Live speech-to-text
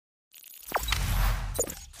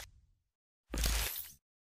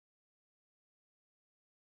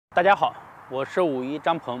大家好，我是武医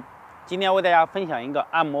张鹏，今天为大家分享一个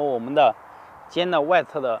按摩我们的肩的外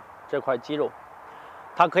侧的这块肌肉，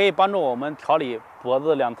它可以帮助我们调理脖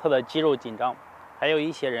子两侧的肌肉紧张，还有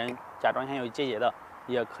一些人甲状腺有结节的，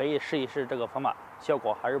也可以试一试这个方法，效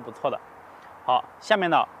果还是不错的。好，下面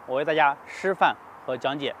呢，我为大家示范和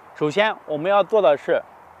讲解。首先我们要做的是，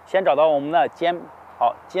先找到我们的肩，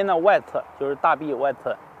肩的外侧就是大臂外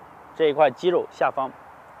侧这一块肌肉下方。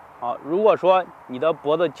如果说你的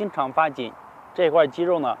脖子经常发紧，这块肌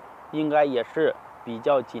肉呢，应该也是比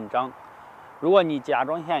较紧张。如果你甲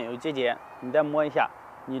状腺有结节，你再摸一下，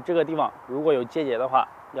你这个地方如果有结节的话，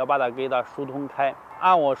要把它给它疏通开。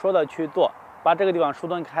按我说的去做，把这个地方疏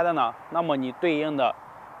通开的呢，那么你对应的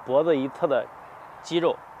脖子一侧的肌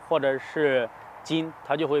肉或者是筋，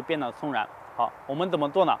它就会变得松软。好，我们怎么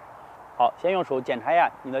做呢？好，先用手检查一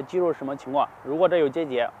下你的肌肉是什么情况。如果这有结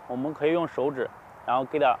节，我们可以用手指，然后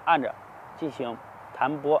给它按着进行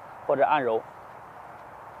弹拨或者按揉，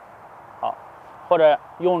好，或者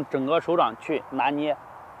用整个手掌去拿捏。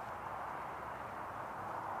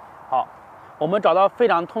好，我们找到非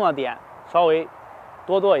常痛的点，稍微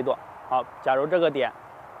多做一做。好，假如这个点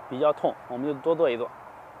比较痛，我们就多做一做。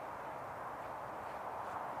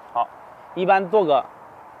好，一般做个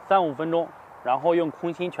3-5分钟，然后用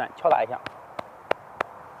空心拳敲打一下，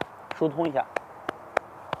疏通一下。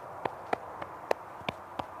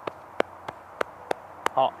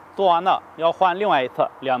好，做完了要换另外一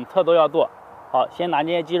侧，两侧都要做。好，先拿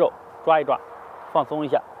捏肌肉，抓一抓，放松一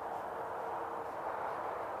下。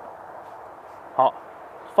好，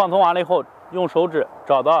放松完了以后，用手指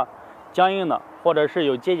找到僵硬的或者是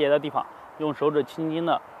有结节的地方，用手指轻轻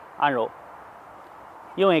的按揉。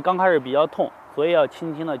因为刚开始比较痛，所以要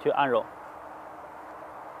轻轻的去按揉。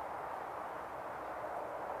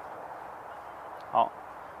好，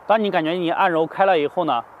当你感觉你按揉开了以后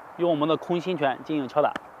呢，用我们的空心拳进行敲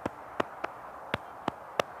打。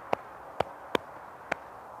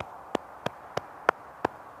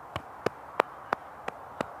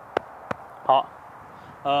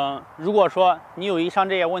好，如果说你有以上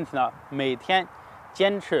这些问题呢，每天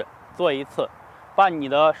坚持做一次，把你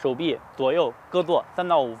的手臂左右各做3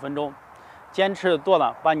到5分钟，坚持做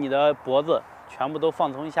呢，把你的脖子全部都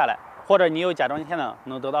放松下来，或者你有甲状腺呢，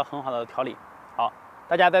能得到很好的调理。好，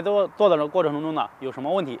大家在做的过程中呢，有什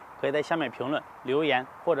么问题可以在下面评论留言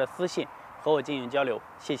或者私信和我进行交流，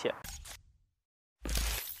谢谢。